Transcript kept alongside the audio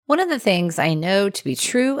One of the things I know to be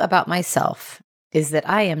true about myself is that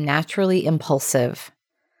I am naturally impulsive.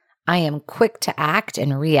 I am quick to act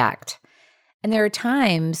and react. And there are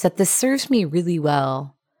times that this serves me really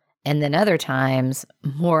well. And then other times,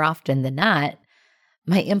 more often than not,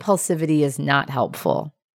 my impulsivity is not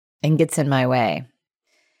helpful and gets in my way.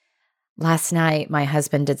 Last night, my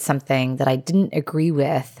husband did something that I didn't agree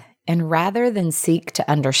with. And rather than seek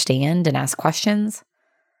to understand and ask questions,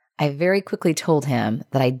 I very quickly told him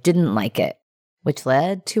that I didn't like it, which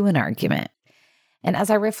led to an argument. And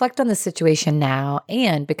as I reflect on the situation now,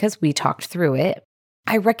 and because we talked through it,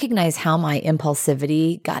 I recognize how my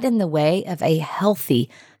impulsivity got in the way of a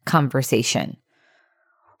healthy conversation.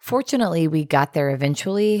 Fortunately, we got there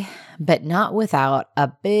eventually, but not without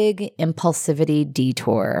a big impulsivity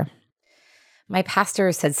detour. My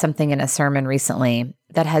pastor said something in a sermon recently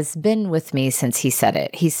that has been with me since he said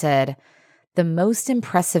it. He said, "The most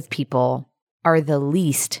impressive people are the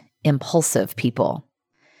least impulsive people."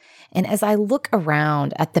 And as I look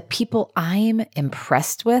around at the people I'm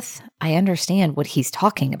impressed with, I understand what he's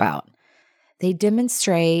talking about. They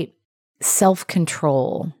demonstrate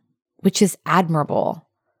self-control, which is admirable.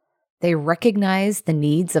 They recognize the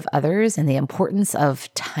needs of others and the importance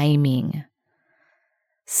of timing.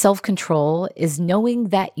 Self-control is knowing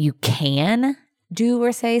that you can do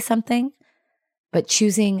or say something, but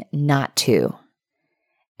choosing not to.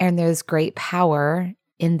 And there's great power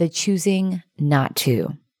in the choosing not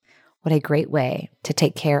to. What a great way to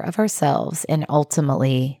take care of ourselves and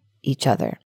ultimately each other.